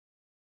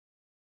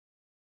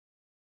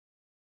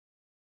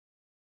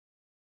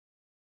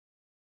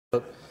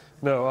But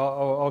no,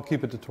 I'll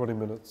keep it to 20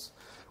 minutes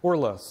or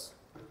less.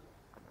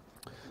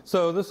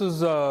 So this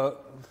is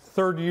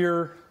third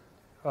year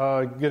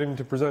getting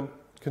to present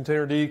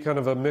Containerd, kind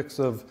of a mix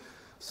of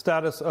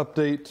status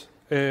update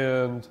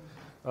and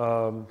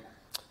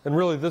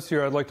really this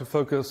year I'd like to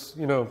focus,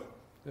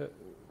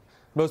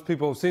 most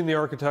people have seen the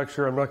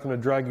architecture. I'm not going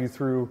to drag you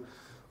through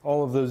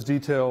all of those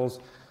details,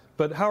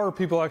 but how are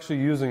people actually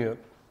using it?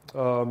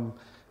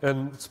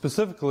 And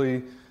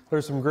specifically,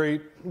 there's some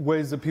great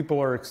ways that people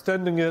are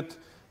extending it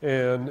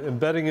and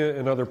embedding it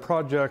in other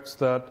projects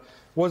that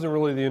wasn't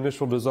really the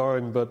initial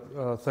design,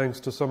 but thanks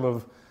to some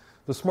of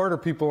the smarter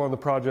people on the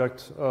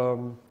project,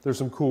 there's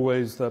some cool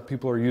ways that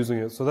people are using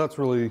it. So that's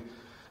really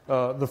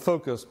the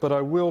focus. But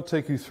I will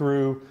take you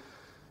through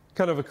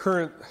kind of a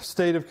current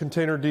state of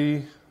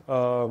Containerd.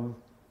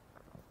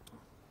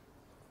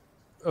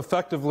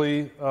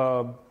 Effectively,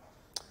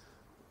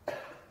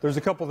 there's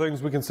a couple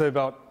things we can say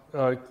about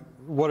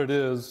what it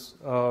is.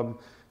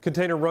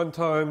 Container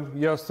runtime,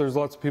 yes, there's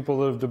lots of people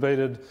that have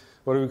debated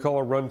what do we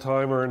call a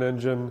runtime or an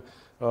engine.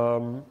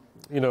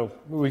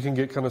 We can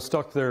get kind of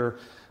stuck there.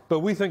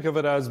 But we think of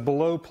it as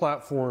below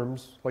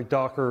platforms like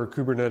Docker or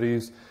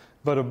Kubernetes,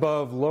 but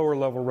above lower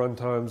level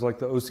runtimes like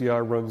the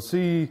OCI Run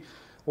C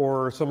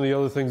or some of the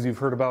other things you've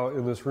heard about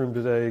in this room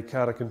today,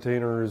 Kata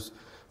containers,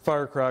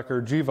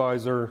 Firecracker,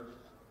 gvisor.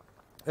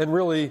 And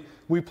really,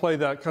 we play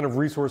that kind of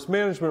resource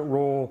management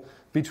role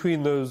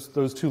between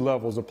those two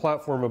levels, a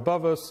platform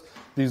above us,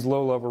 these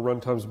low-level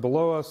runtimes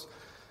below us,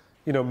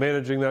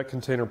 managing that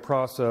container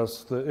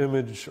process, the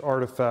image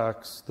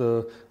artifacts,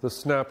 the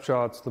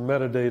snapshots, the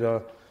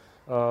metadata.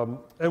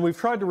 And we've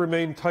tried to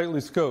remain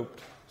tightly scoped.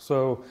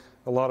 So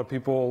a lot of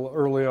people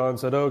early on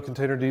said, oh,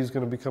 Containerd is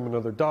going to become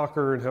another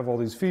Docker and have all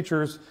these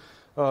features.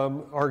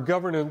 Our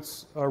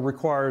governance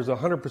requires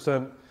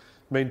 100%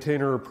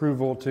 maintainer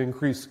approval to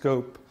increase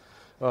scope.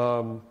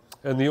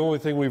 And the only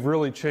thing we've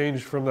really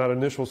changed from that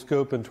initial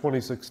scope in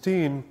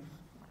 2016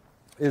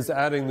 is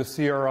adding the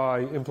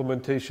CRI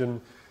implementation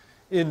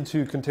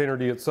into Containerd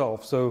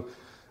itself. So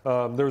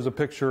there was a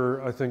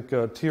picture I think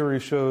Thierry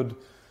showed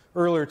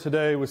earlier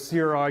today with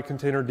CRI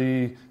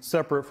Containerd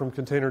separate from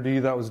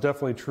Containerd. That was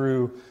definitely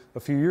true a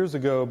few years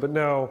ago, but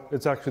now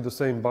it's actually the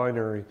same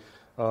binary.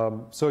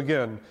 So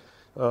again,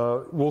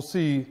 we'll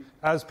see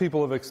as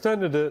people have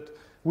extended it,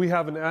 we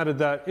haven't added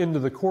that into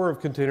the core of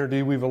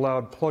Containerd. We've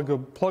allowed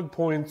plug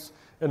points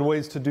and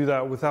ways to do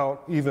that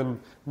without even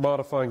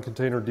modifying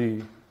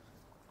Containerd.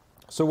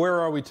 So where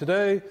are we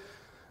today?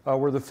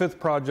 We're the 5th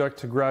project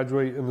to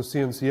graduate in the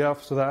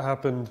CNCF, so that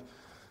happened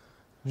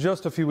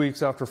just a few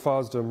weeks after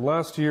FOSDEM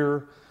last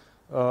year.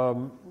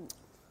 The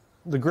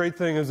great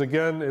thing is,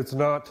 again, it's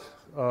not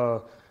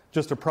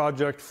just a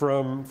project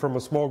from a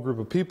small group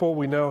of people.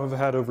 We now have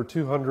had over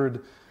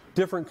 200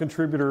 different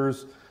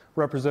contributors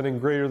representing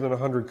greater than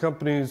 100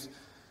 companies.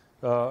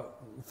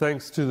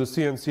 Thanks to the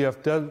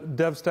CNCF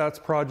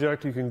DevStats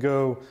project, you can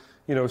go,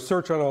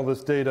 search on all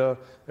this data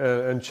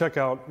and check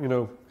out,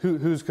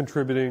 who's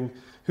contributing,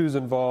 who's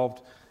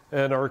involved.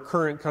 And our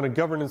current kind of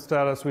governance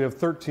status, we have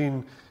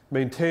 13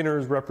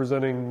 maintainers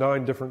representing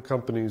 9 different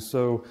companies.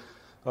 So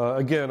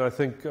again, I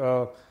think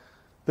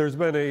there's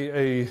been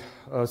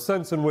a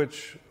sense in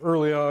which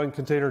early on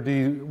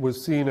Containerd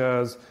was seen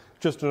as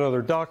just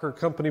another Docker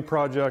company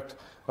project.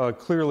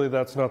 Clearly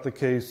that's not the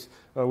case.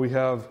 We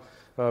have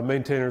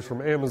maintainers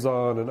from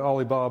Amazon and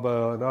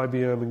Alibaba and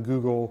IBM and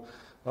Google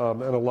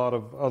and a lot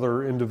of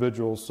other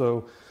individuals.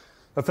 So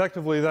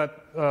effectively that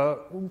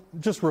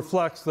just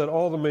reflects that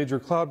all the major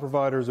cloud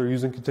providers are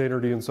using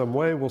Containerd in some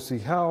way. We'll see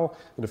how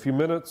in a few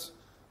minutes.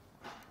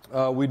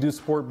 We do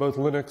support both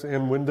Linux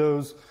and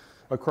Windows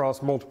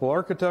across multiple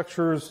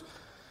architectures.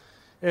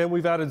 And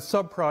we've added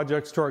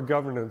sub-projects to our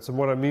governance. And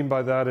what I mean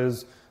by that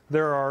is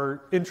there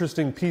are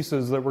interesting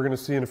pieces that we're going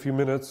to see in a few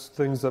minutes,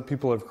 things that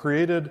people have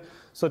created,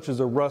 such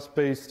as a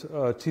Rust-based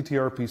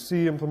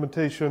TTRPC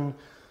implementation.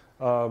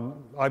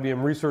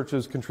 IBM Research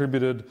has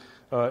contributed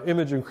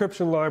image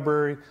encryption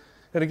library.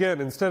 And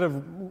again, instead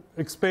of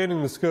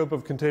expanding the scope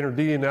of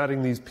Containerd and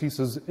adding these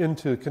pieces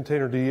into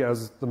Containerd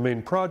as the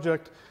main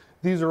project,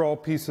 these are all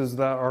pieces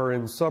that are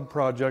in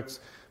sub-projects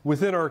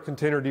within our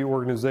Containerd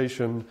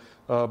organization,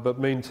 but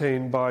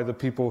maintained by the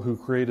people who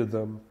created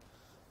them.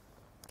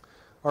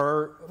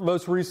 Our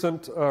most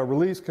recent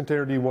release,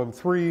 Containerd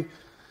 1.3,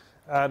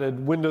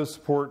 added Windows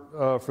support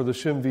for the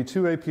Shim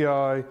v2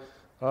 API.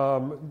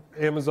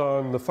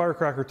 Amazon, the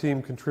Firecracker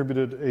team,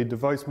 contributed a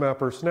device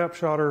mapper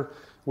snapshotter,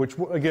 which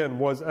again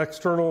was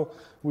external.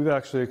 We've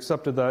actually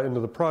accepted that into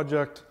the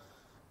project.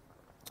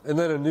 And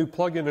then a new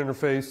plugin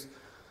interface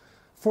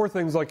for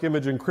things like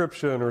image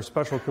encryption or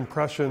special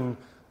compression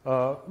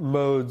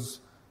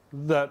modes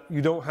that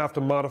you don't have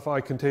to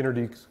modify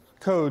Containerd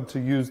code to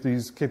use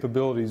these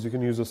capabilities. You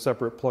can use a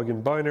separate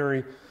plugin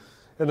binary.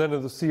 And then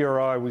in the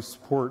CRI, we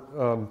support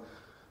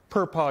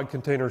per pod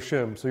container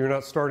shim. So you're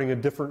not starting a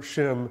different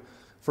shim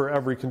for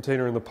every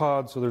container in the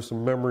pod, so there's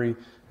some memory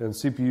and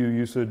CPU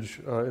usage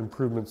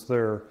improvements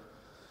there.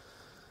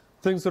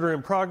 Things that are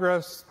in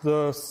progress,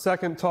 the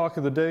second talk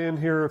of the day in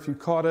here, if you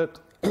caught it,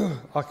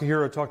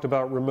 Akihiro talked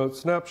about remote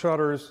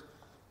snapshotters.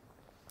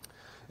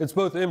 It's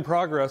both in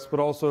progress, but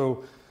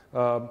also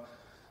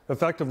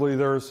effectively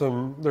there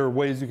are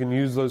ways you can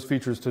use those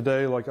features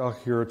today, like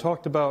Akihiro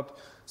talked about.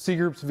 C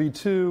Groups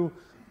v2,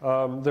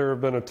 there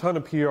have been a ton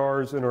of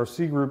PRs in our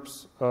C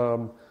Groups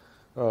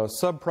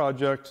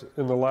sub-project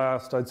in the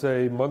last, I'd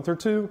say, month or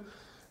two,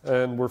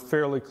 and we're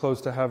fairly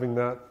close to having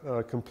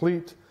that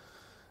complete.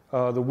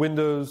 The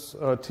Windows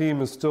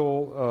team is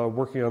still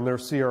working on their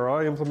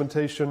CRI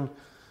implementation,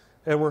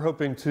 and we're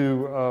hoping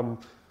to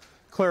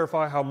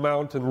clarify how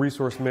mount and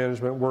resource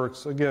management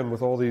works, again,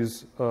 with all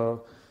these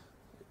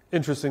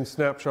interesting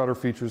snapshotter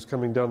features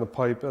coming down the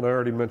pipe, and I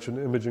already mentioned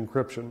image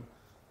encryption.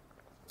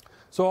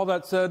 So all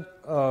that said,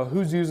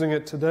 who's using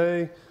it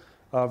today?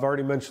 I've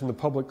already mentioned the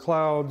public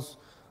clouds,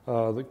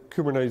 the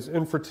Kubernetes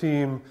infra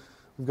team.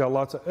 We've got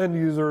lots of end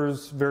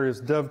users, various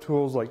dev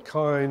tools like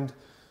Kind,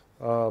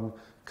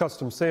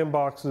 custom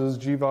sandboxes,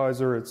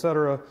 gvisor,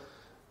 etc.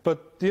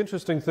 But the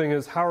interesting thing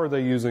is, how are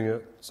they using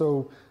it?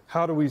 So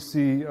how do we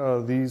see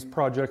these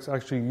projects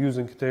actually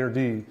using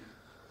Containerd?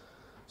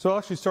 So I'll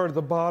actually start at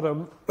the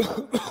bottom.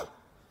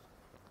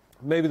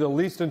 Maybe the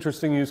least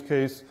interesting use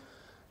case,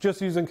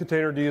 just using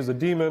Containerd as a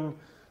daemon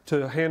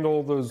to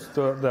handle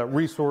that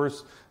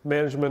resource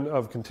management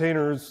of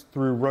containers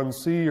through run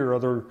C or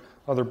other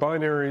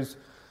binaries.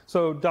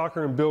 So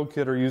Docker and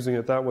BuildKit are using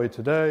it that way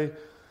today.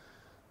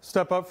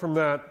 Step up from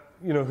that,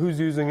 who's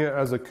using it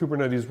as a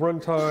Kubernetes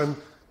runtime?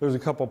 There's a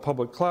couple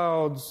public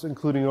clouds,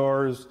 including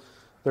ours.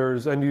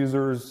 There's end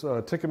users,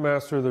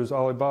 Ticketmaster. There's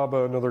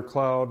Alibaba, another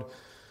cloud,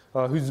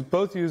 who's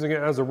both using it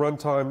as a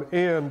runtime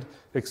and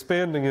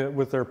expanding it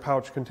with their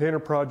Pouch container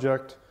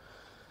project.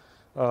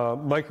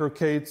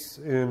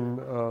 MicroK8s in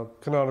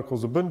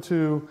Canonical's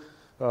Ubuntu,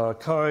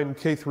 Kind,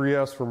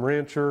 K3S from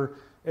Rancher,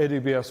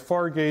 AWS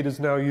Fargate is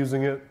now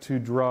using it to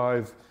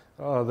drive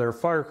their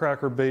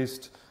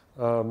Firecracker-based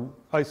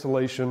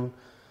isolation.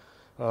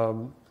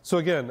 So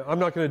again, I'm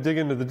not going to dig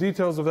into the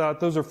details of that.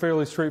 Those are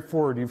fairly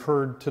straightforward. You've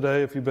heard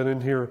today, if you've been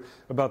in here,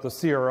 about the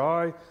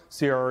CRI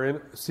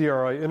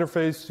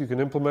interface. You can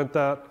implement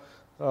that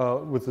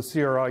with the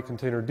CRI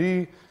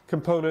Containerd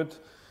component,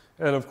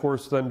 and of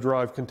course then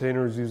drive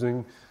containers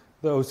using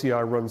the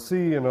OCI run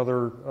C and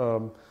other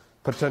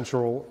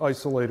potential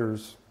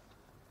isolators.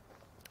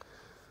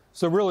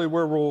 So really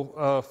where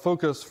we'll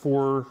focus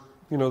for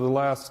the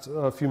last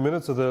few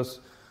minutes of this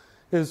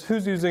is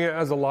who's using it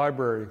as a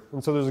library.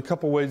 And so there's a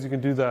couple ways you can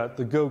do that.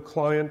 The Go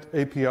Client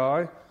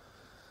API.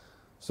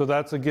 So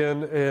that's,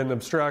 again, an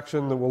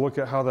abstraction that we'll look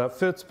at how that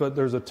fits, but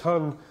there's a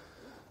ton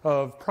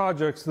of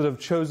projects that have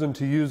chosen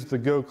to use the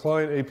Go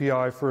Client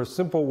API for a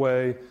simple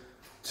way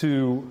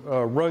to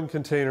run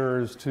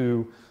containers,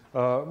 to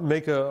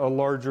make a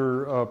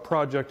larger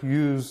project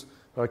use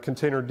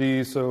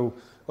Containerd. So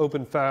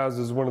OpenFAS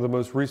is one of the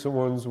most recent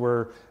ones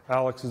where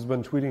Alex has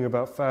been tweeting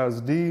about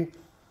FASD.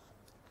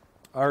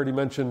 I already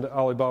mentioned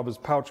Alibaba's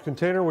Pouch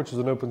container, which is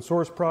an open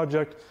source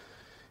project.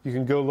 You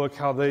can go look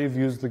how they've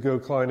used the Go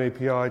Client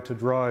API to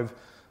drive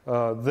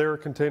their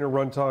container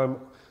runtime.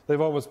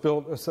 They've almost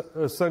built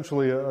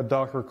essentially a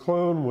Docker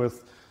clone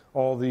with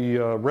all the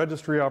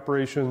registry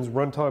operations,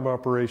 runtime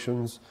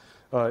operations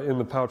in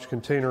the Pouch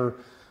container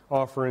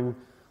offering.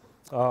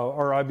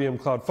 Our IBM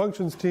Cloud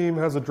Functions team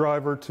has a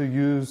driver to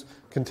use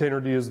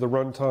Containerd as the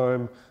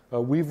runtime.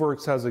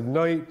 Weaveworks has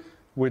Ignite,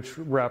 which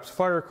wraps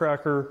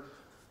Firecracker.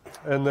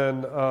 And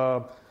then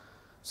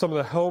some of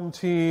the Helm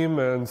team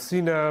and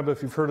CNAB,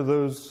 if you've heard of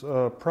those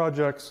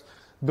projects,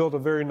 built a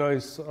very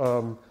nice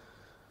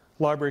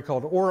library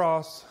called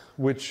Oros,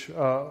 which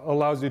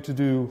allows you to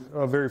do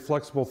very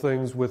flexible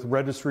things with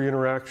registry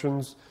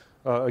interactions,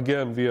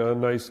 again, via a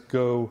nice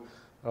Go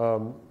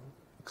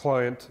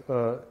client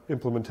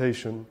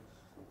implementation.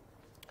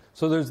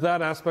 So there's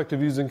that aspect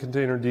of using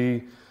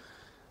Containerd.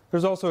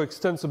 There's also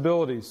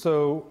extensibility.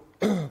 So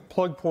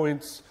plug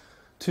points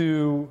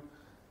to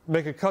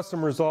make a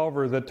custom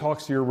resolver that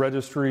talks to your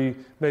registry,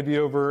 maybe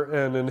over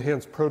an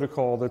enhanced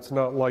protocol that's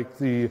not like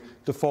the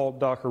default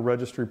Docker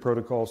registry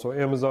protocol. So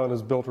Amazon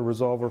has built a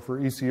resolver for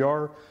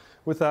ECR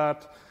with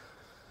that.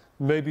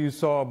 Maybe you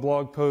saw a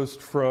blog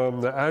post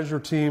from the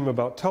Azure team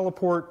about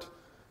Teleport.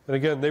 And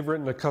again, they've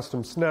written a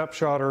custom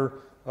snapshotter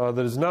that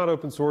is not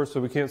open source, so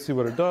we can't see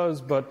what it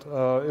does, but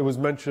it was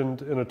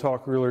mentioned in a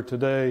talk earlier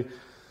today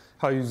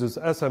how it uses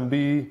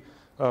SMB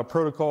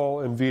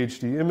protocol and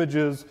VHD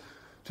images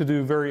to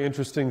do very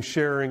interesting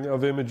sharing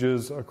of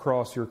images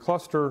across your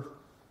cluster,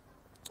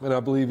 and I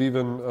believe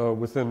even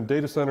within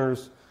data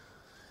centers.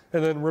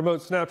 And then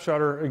remote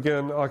snapshotter,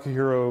 again,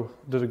 Akihiro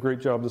did a great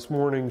job this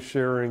morning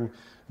sharing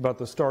about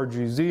the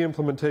StarGZ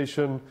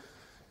implementation,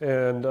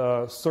 and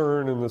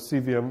CERN and the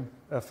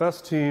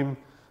CVMFS team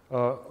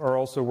are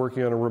also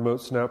working on a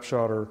remote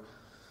snapshotter.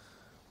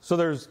 So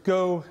there's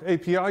Go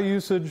API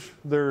usage,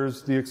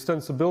 there's the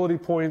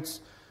extensibility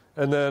points,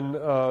 and then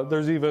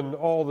there's even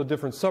all the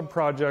different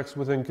sub-projects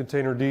within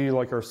Containerd,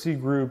 like our C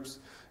groups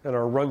and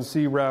our Run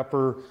C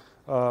wrapper,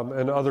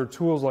 and other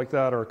tools like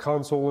that, our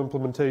console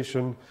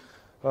implementation.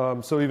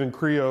 So even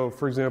Creo,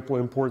 for example,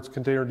 imports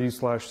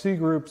Containerd/C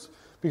groups,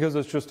 because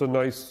it's just a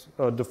nice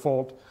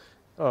default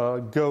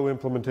Go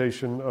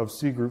implementation of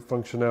C group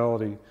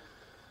functionality.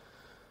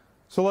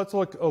 So let's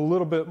look a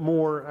little bit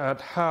more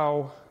at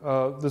how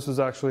this is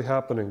actually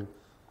happening.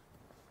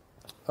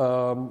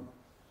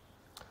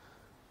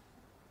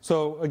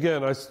 So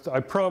again, I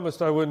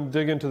promised I wouldn't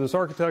dig into this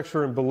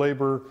architecture and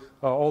belabor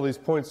all these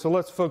points, so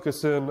let's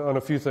focus in on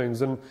a few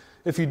things. And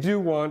if you do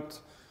want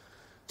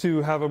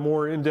to have a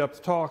more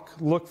in-depth talk,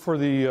 look for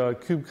the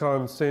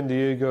KubeCon San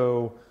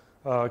Diego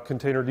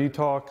Containerd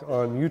talk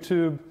on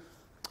YouTube,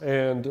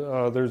 and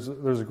there's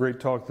a great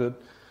talk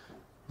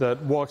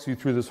that walks you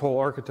through this whole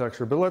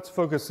architecture. But let's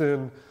focus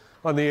in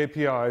on the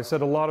API. I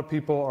said a lot of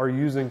people are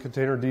using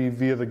Containerd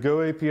via the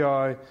Go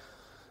API.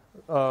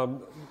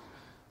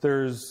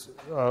 There's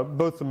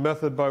both the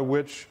method by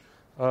which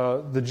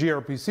the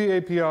gRPC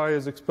API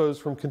is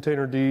exposed from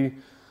Containerd.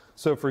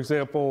 So for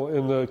example,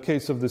 in the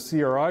case of the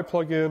CRI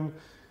plugin,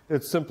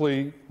 it's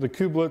simply the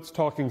kubelets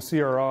talking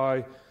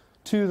CRI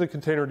to the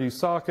Containerd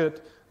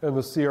socket and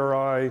the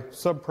CRI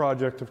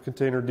subproject of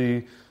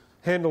Containerd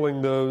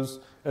handling those,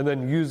 and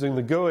then using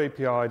the Go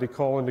API to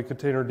call into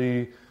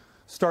Containerd,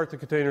 start the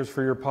containers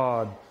for your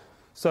pod,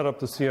 set up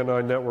the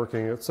CNI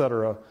networking,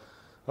 etc.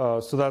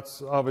 So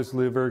that's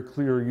obviously a very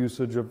clear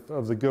usage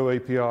of the Go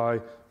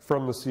API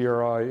from the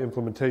CRI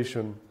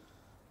implementation.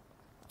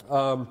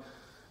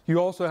 You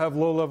also have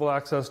low-level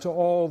access to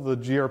all the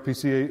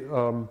gRPC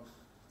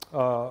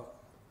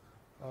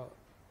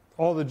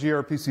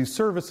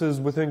services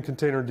within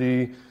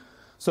Containerd.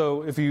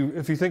 So if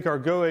you think our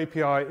Go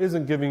API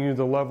isn't giving you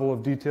the level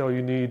of detail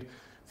you need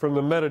from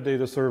the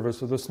metadata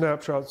service or the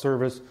snapshot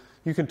service,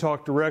 you can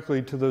talk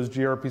directly to those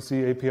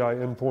gRPC API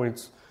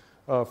endpoints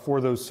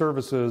for those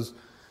services,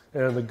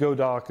 and the Go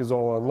doc is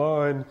all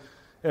online.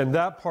 And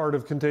that part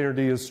of Containerd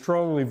is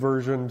strongly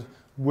versioned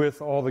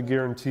with all the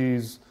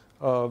guarantees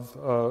of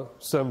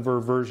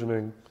SEMVer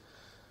versioning.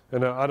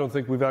 And I don't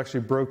think we've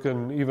actually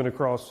broken, even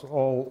across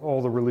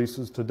all the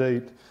releases to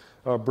date,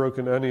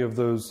 broken any of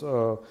those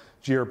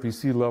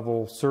gRPC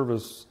level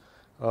service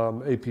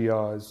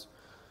APIs.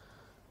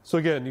 So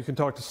again, you can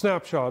talk to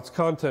snapshots,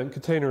 content,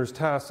 containers,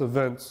 tasks,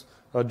 events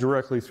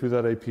directly through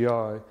that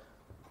API.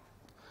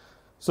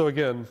 So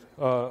again,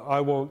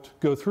 I won't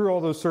go through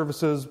all those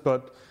services,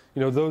 but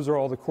those are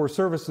all the core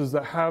services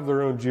that have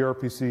their own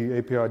gRPC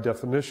API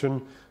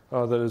definition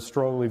that is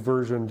strongly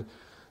versioned,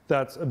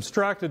 that's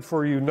abstracted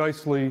for you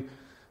nicely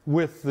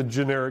with the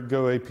generic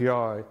Go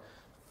API.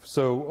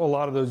 So a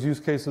lot of those use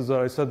cases that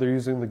I said they're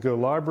using the Go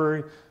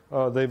library,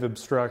 they've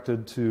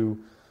abstracted to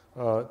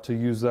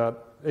use that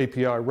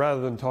API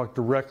rather than talk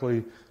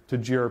directly to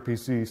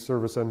gRPC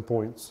service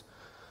endpoints.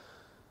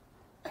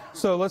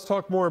 So let's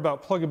talk more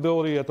about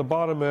pluggability at the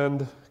bottom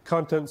end.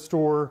 Content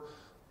store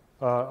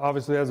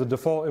obviously has a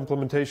default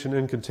implementation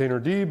in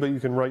Containerd, but you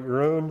can write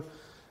your own.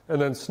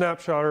 And then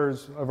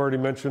snapshotters, I've already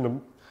mentioned a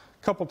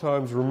couple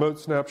times, remote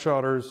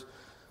snapshotters.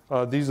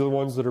 These are the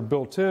ones that are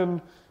built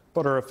in,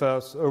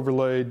 ButterFS,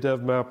 overlay,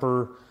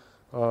 DevMapper,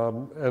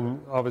 and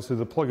obviously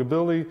the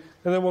pluggability.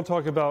 And then we'll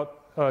talk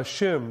about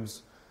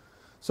shims.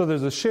 So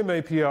there's a shim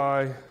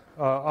API.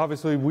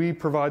 Obviously, we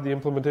provide the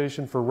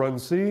implementation for Run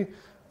C,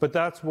 but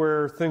that's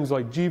where things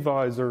like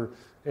gvisor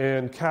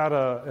and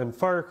Kata and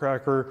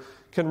Firecracker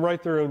can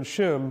write their own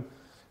shim,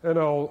 and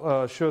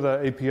I'll show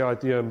that API at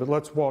the end. But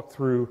let's walk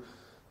through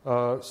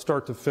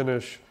start to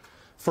finish,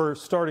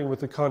 first starting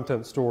with the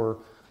content store.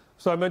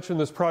 So I mentioned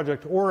this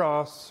project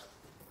Oros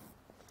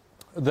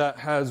that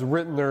has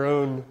written their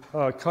own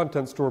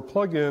content store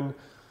plugin.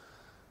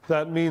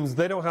 That means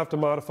they don't have to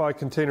modify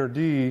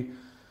Containerd,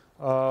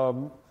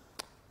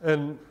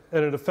 and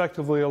it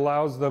effectively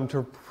allows them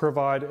to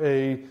provide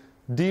a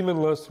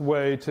daemonless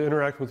way to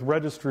interact with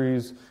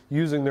registries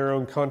using their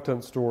own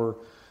content store.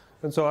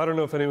 And so I don't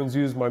know if anyone's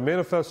used my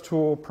manifest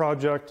tool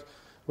project,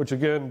 which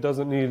again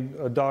doesn't need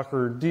a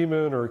Docker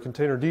daemon or a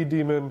Containerd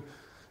daemon.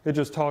 It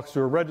just talks to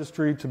a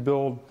registry to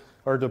build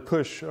or to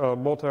push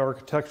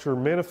multi-architecture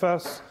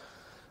manifests.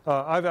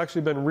 I've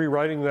actually been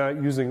rewriting that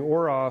using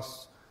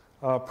Oros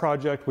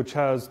project, which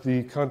has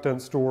the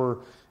content store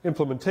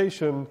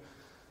implementation,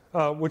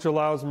 which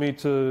allows me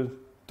to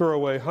throw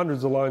away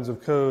hundreds of lines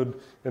of code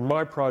in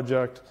my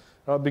project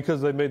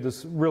because they made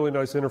this really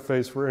nice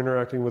interface for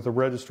interacting with a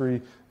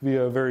registry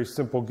via a very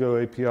simple Go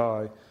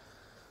API.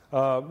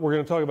 We're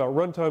going to talk about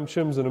runtime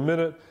shims in a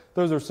minute.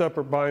 Those are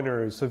separate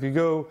binaries. So if you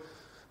go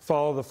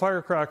follow the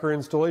Firecracker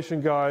installation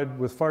guide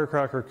with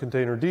Firecracker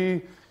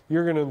Containerd,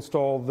 you're going to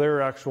install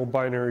their actual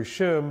binary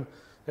shim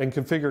and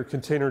configure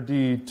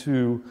Containerd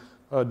to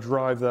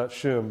drive that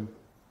shim.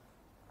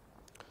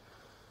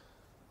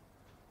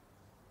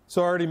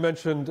 So I already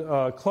mentioned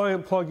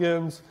client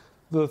plugins.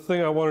 The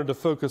thing I wanted to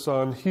focus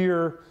on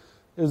here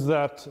is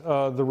that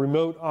the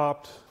remote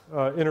opt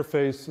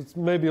interface, it's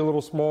maybe a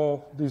little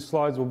small. These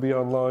slides will be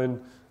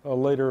online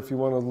later if you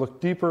want to look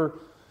deeper.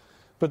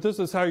 But this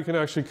is how you can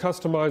actually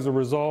customize a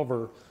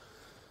resolver.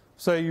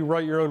 Say you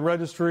write your own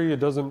registry,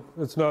 it's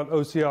not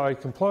OCI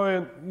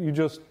compliant, you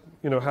just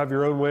have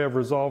your own way of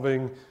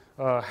resolving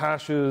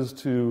hashes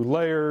to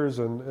layers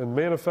and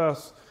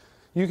manifests.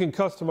 You can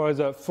customize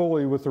that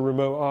fully with the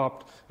remote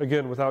opt,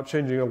 again, without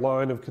changing a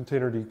line of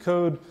containerd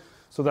code.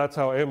 So that's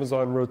how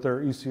Amazon wrote their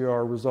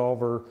ECR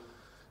resolver.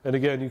 And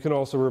again, you can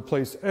also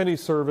replace any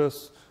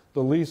service,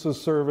 the Lisa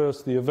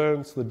service, the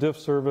events, the diff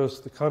service,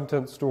 the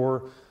content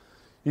store.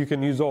 You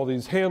can use all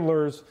these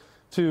handlers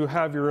to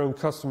have your own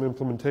custom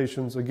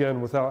implementations,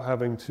 again, without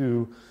having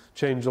to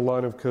change the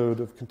line of code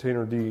of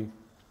containerd.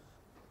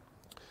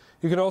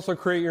 You can also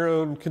create your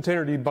own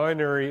containerd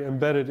binary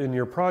embedded in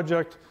your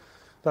project.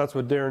 That's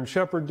what Darren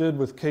Shepard did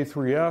with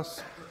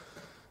K3s.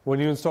 When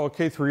you install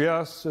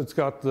K3s, it's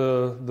got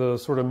the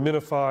sort of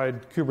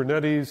minified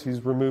Kubernetes.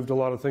 He's removed a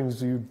lot of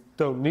things you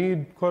don't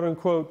need, quote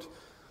unquote.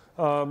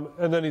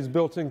 And then he's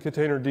built in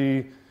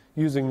containerd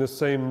using the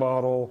same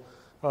model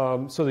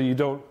so that you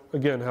don't,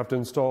 again, have to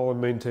install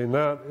and maintain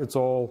that. It's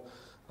all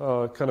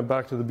kind of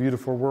back to the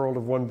beautiful world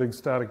of one big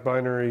static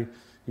binary.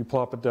 You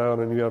plop it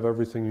down and you have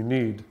everything you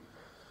need.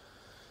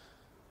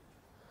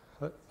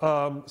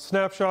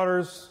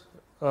 Snapshotters,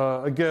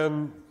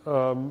 again,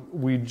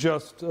 we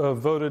just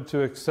voted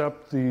to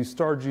accept the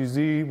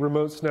StarGZ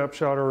remote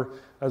snapshotter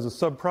as a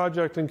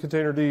sub-project in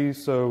containerd.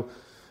 So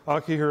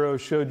Akihiro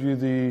showed you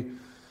the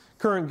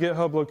current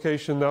GitHub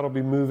location. That'll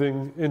be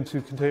moving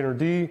into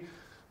containerd.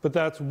 But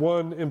that's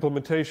one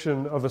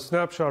implementation of a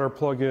snapshotter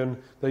plugin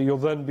that you'll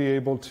then be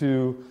able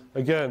to,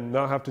 again,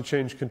 not have to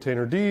change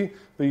containerd,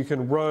 but you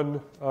can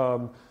run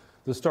the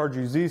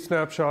StarGZ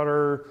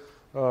snapshotter,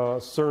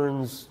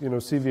 CERN's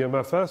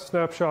CVMFS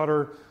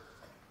snapshotter,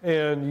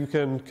 and you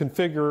can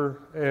configure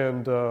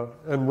and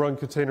run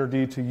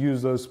containerd to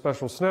use those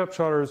special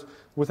snapshotters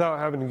without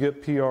having to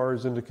get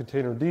PRs into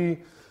containerd.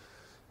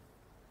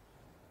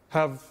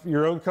 Have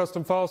your own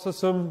custom file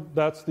system.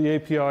 That's the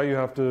API you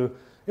have to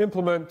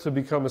implement to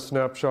become a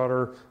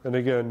snapshotter. And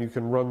again, you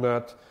can run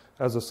that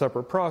as a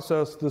separate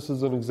process. This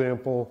is an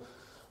example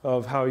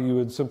of how you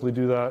would simply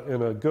do that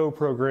in a Go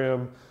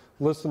program.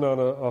 Listen on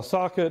a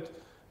socket,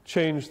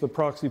 change the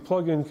proxy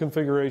plugin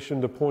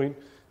configuration to point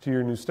to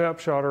your new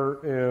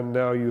snapshotter, and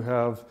now you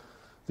have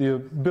the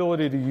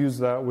ability to use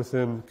that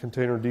within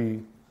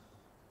containerd.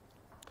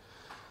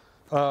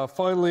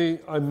 Finally,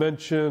 I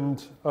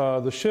mentioned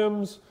the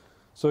shims.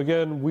 So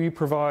again, we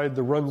provide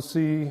the Run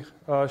C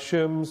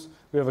shims.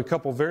 We have a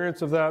couple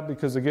variants of that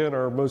because, again,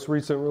 our most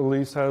recent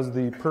release has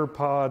the per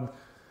pod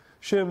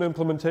shim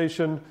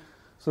implementation.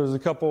 So there's a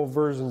couple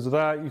versions of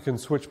that. You can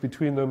switch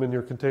between them in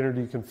your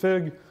containerd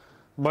config.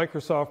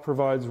 Microsoft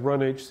provides Run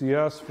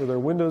HCS for their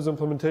Windows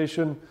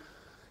implementation.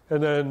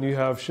 And then you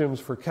have shims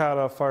for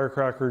Kata,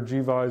 Firecracker,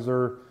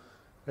 gvisor,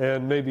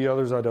 and maybe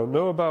others I don't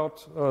know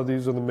about.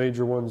 These are the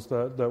major ones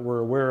that we're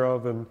aware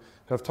of and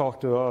have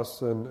talked to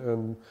us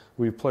and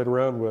we've played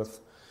around with.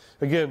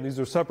 Again, these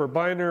are separate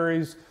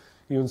binaries.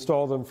 You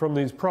install them from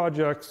these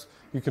projects.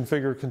 You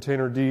configure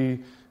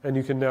containerd, and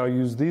you can now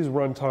use these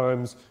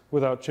runtimes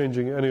without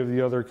changing any of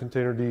the other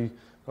containerd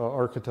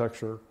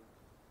architecture.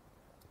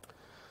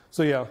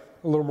 So yeah,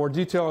 a little more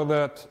detail on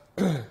that.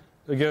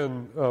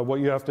 Again, what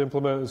you have to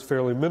implement is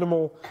fairly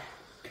minimal.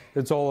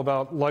 It's all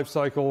about life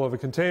cycle of a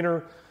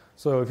container.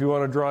 So if you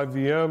want to drive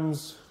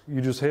VMs,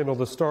 you just handle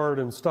the start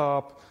and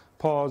stop,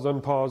 pause,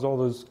 unpause, all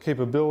those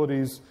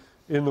capabilities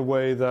in the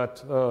way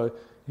that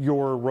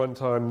your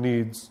runtime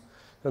needs.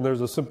 And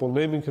there's a simple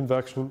naming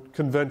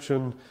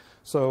convention.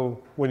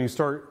 So when you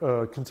start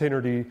a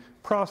containerd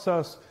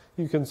process,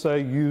 you can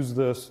say use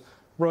this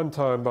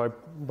runtime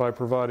by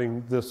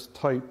providing this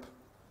type.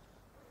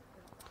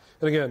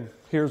 And again,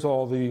 here's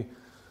all the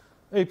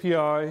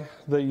API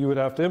that you would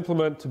have to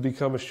implement to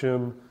become a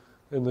shim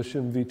in the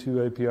shim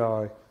v2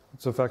 API.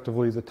 It's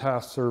effectively the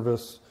task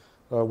service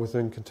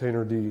within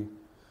containerd.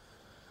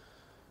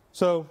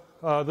 So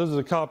this is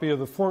a copy of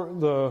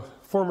the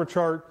former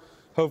chart.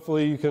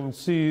 Hopefully you can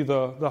see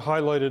the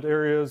highlighted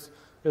areas,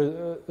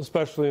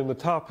 especially in the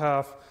top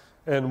half,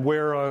 and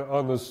where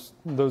on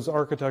those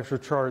architecture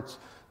charts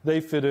they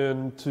fit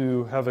in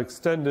to have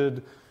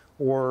extended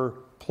or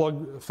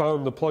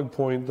found the plug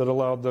point that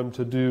allowed them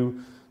to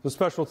do the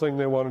special thing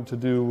they wanted to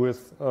do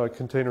with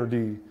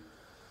containerd.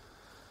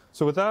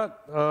 So with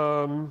that,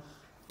 I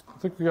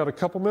think we got a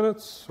couple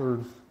minutes.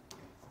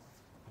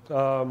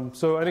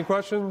 So any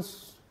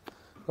questions?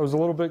 I was a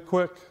little bit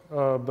quick,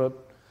 but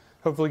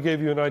hopefully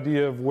gave you an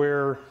idea of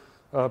where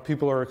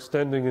people are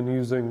extending and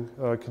using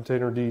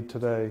containerd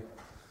today.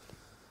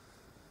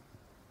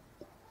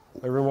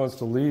 Everyone wants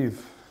to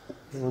leave.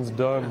 Everyone's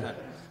done.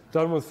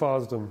 Done with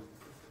FOSDEM.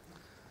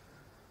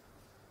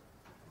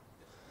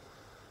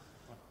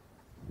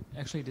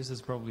 Actually, this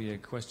is probably a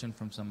question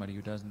from somebody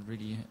who doesn't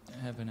really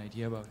have an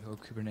idea about how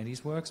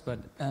Kubernetes works, but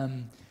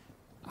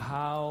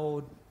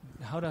how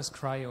does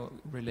Cryo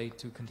relate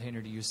to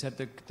containerd? You said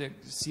the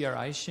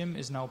CRI shim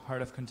is now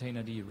part of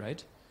containerd,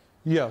 right?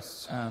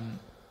 Yes.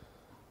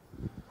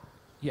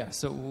 Yeah,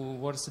 so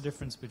what is the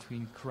difference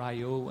between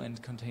Cryo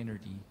and containerd,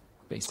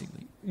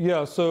 basically?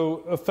 Yeah,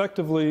 so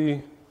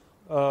effectively,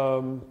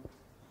 the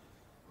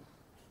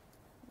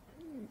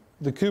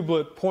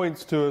kubelet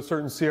points to a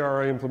certain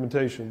CRI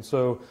implementation.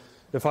 So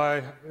if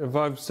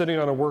I'm sitting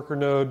on a worker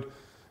node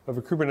of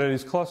a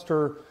Kubernetes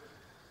cluster,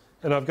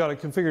 and I've got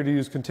it configured to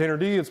use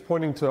containerd, it's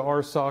pointing to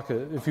our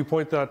socket. If you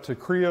point that to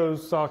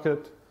Creo's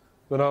socket,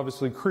 then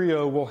obviously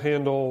Creo will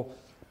handle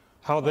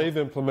how they've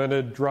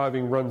implemented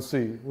driving run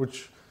C,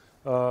 which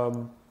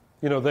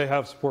they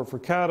have support for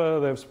Kata,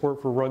 they have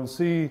support for run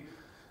C.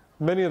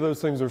 Many of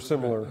those things are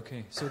similar. Right,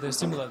 okay, so they're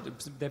similar.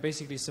 They're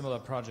basically similar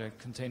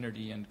project, containerd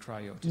and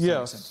Cryo. To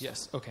yes. some extent.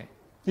 Yes. Okay.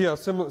 Yeah,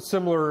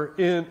 similar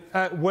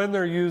when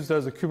they're used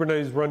as a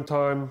Kubernetes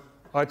runtime.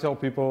 I tell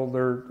people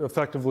they're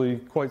effectively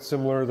quite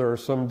similar. There are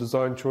some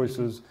design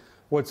choices. Mm-hmm.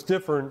 What's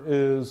different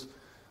is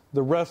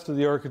the rest of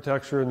the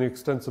architecture and the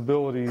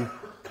extensibility.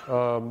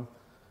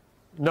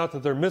 Not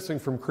that they're missing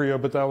from Creo,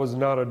 but that was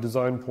not a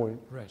design point.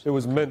 Right. It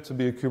was meant to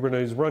be a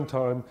Kubernetes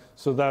runtime,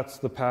 so that's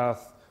the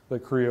path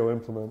that Creo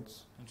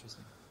implements.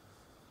 Interesting.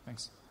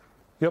 Thanks.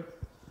 Yep.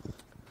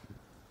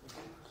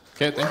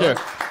 Okay, thank you.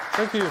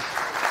 Thank you.